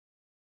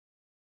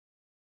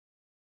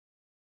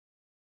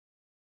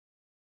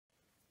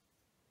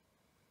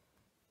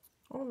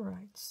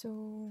Alright,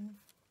 so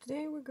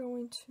today we're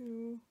going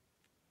to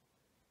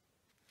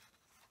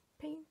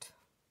paint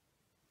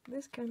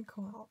this kind of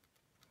koala.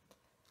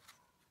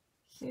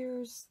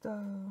 Here's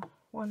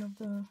one of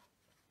the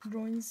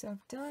drawings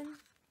I've done,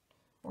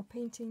 or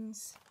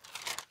paintings.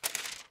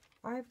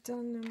 I've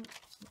done them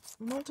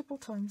multiple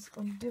times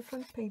on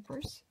different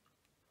papers.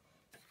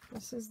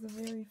 This is the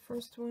very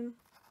first one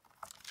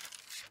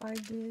I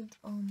did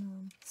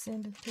on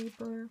sanded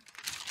paper.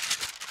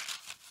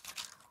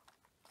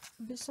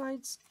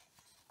 Besides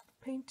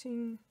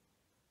painting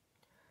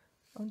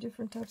on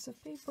different types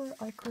of paper,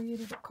 I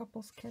created a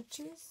couple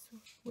sketches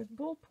with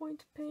ballpoint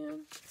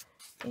pen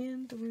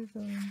and with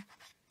a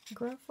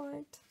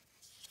graphite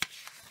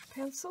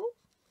pencil.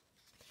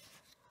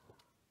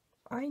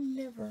 I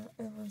never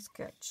ever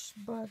sketch,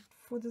 but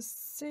for the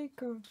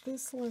sake of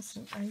this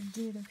lesson I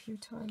did a few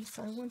times.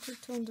 I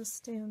wanted to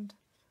understand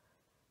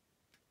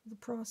the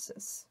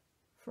process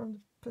from the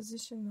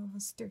position of a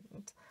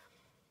student.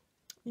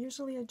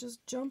 Usually I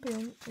just jump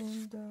in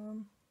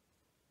and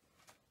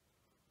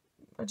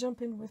I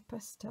jump in with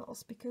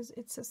pastels because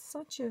it's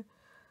such a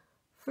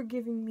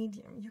forgiving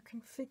medium. You can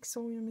fix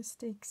all your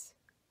mistakes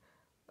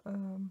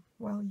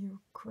while you're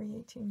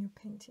creating your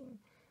painting.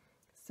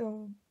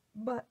 So,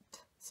 but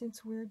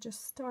since we're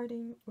just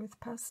starting with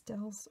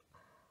pastels,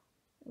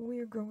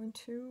 we're going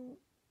to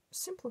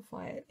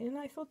simplify it, and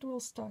I thought we'll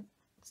start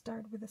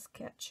with a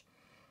sketch.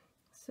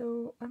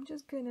 So I'm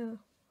just gonna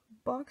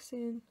box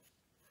in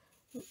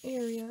an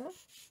area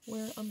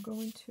where I'm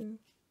going to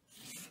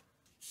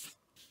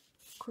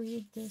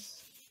create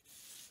this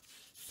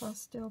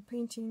pastel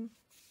painting.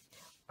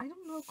 I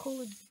don't know,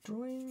 call it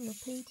drawing or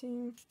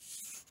painting,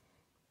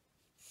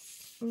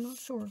 I'm not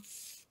sure.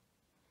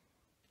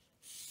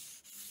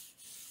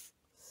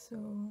 So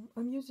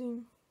I'm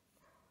using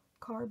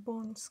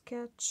Carbon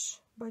Sketch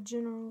by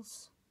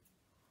General's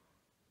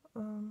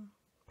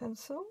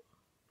pencil.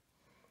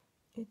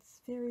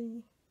 It's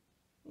very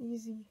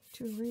easy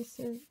to erase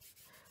it.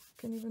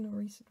 I can even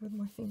erase it with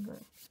my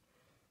finger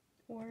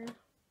or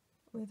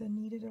with a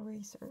kneaded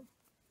eraser.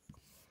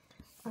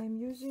 I'm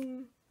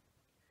using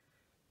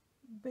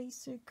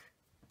basic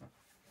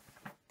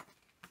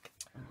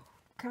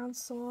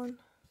Canson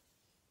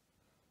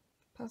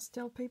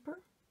pastel paper.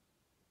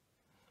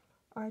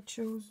 I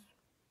chose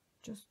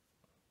just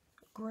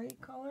gray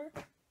color,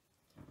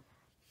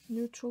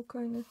 neutral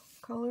kind of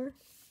color.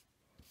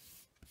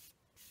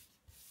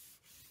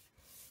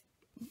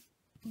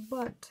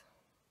 But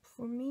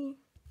for me,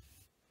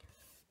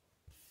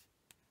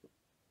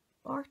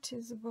 art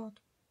is about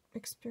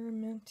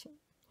experimenting,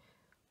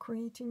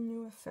 creating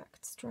new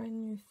effects, trying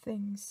new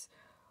things.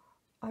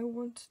 I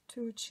want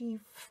to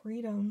achieve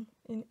freedom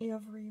in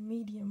every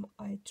medium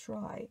I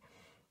try,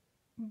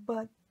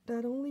 but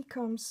that only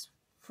comes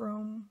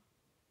from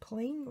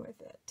playing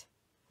with it.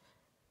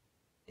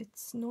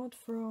 It's not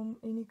from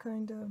any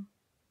kind of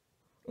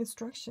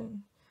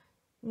instruction,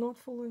 not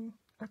following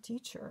a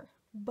teacher,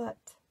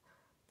 but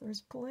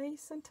there's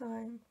place and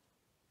time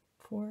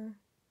for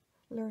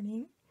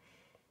learning.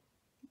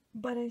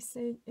 But I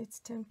say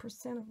it's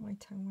 10% of my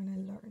time when I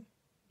learn.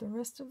 The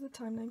rest of the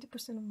time,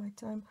 90% of my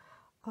time,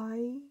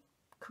 I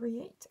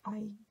create,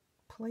 I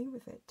play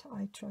with it.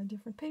 I try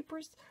different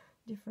papers,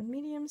 different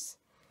mediums.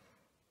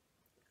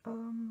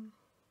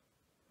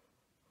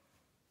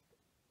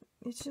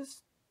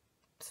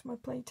 It's my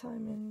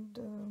playtime,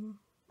 and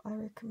I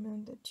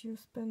recommend that you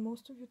spend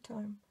most of your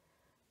time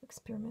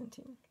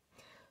experimenting.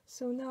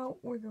 So now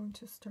we're going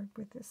to start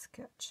with this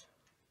sketch.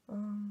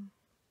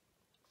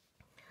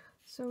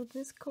 So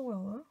this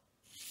koala,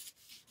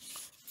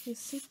 he's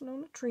sitting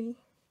on a tree,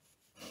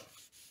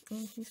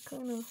 and he's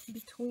kind of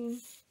between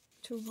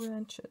two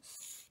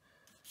branches.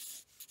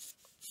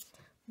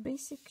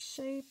 Basic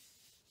shape,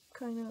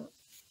 kind of,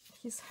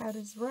 his head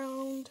is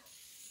round,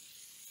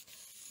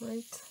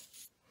 right?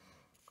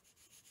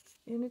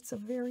 And it's a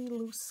very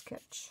loose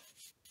sketch.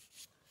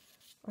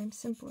 I'm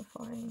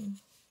simplifying.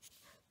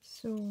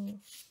 So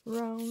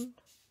round,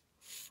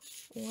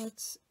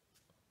 let's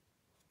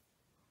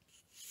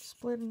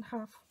split in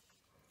half.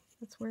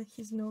 That's where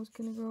his nose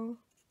gonna go,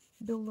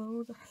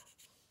 below the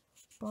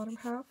bottom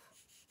half.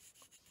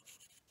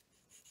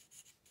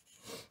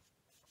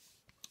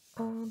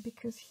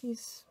 Because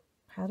his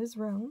head is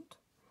round,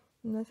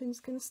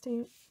 nothing's gonna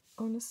stay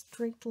on a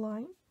straight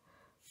line.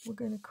 We're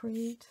gonna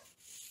create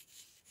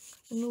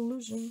an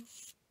illusion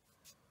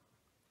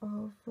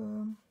of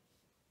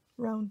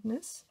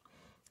roundness.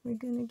 We're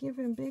gonna give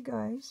him big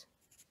eyes,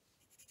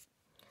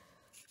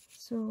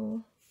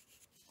 so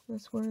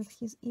that's where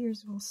his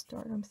ears will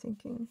start. I'm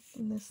thinking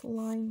in this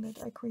line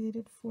that I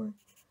created for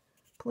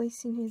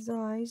placing his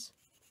eyes.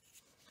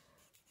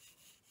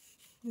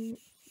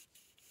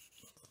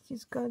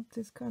 He's got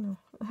this kind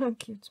of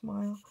cute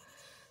smile,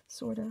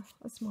 sort of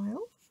a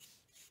smile.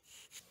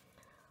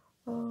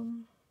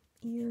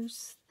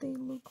 Ears, they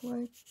look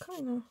like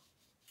kind of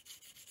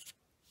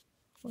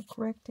like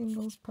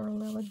rectangles,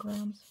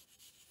 parallelograms.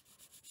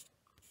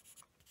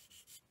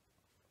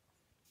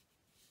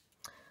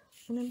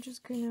 And I'm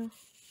just gonna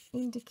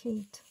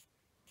indicate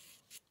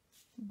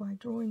by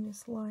drawing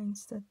these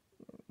lines that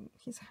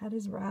his head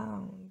is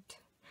round,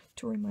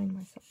 to remind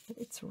myself that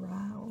it's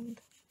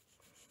round.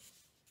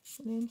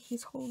 And then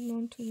he's holding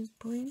on to this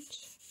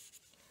branch.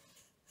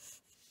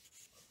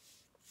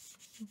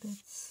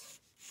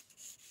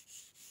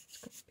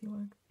 It's gonna be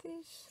like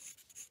this.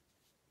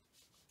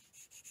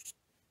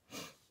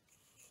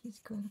 He's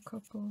got a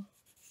couple,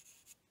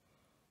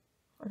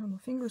 I don't know,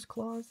 fingers,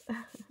 claws.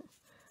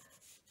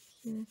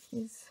 Here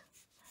his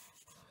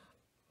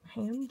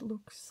hand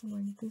looks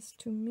like this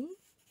to me.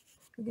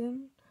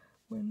 Again,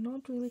 we're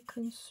not really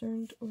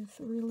concerned with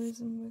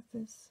realism with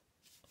this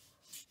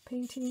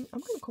painting.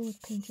 I'm gonna call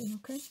it painting,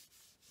 okay?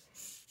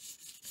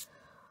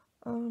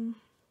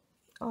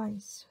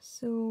 Eyes.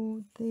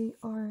 So they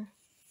are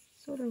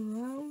sort of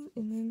round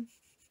and then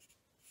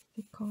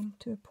they come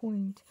to a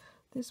point.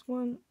 This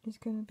one is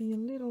gonna be a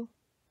little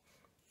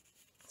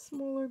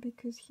smaller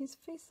because his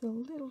face is a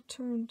little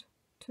turned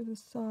to the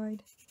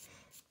side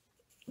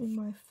in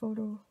my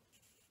photo.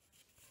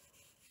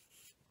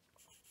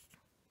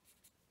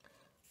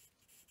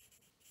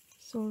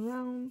 So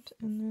round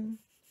and then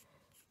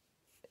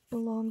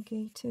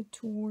elongated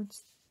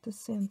towards the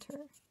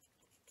center.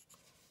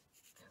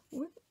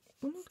 We're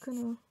not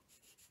gonna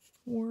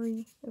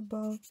worry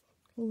about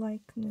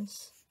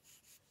likeness.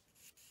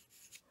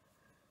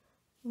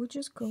 We're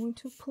just going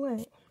to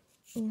play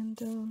and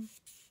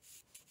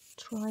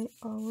try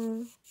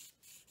our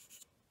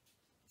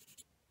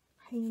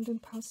hand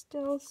and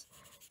pastels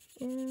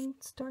and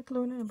start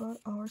learning about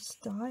our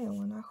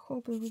style, and I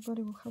hope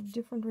everybody will have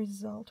different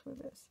result with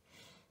this.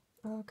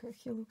 Okay,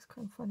 he looks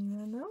kind of funny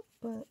right now,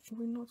 but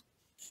we're not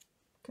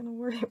gonna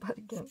worry about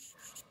it again.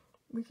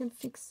 We can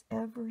fix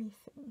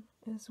everything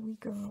as we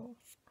go.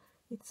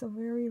 It's a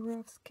very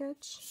rough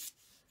sketch,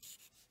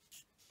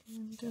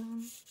 and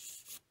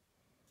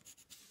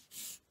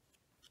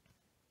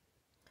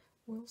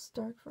we'll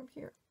start from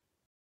here.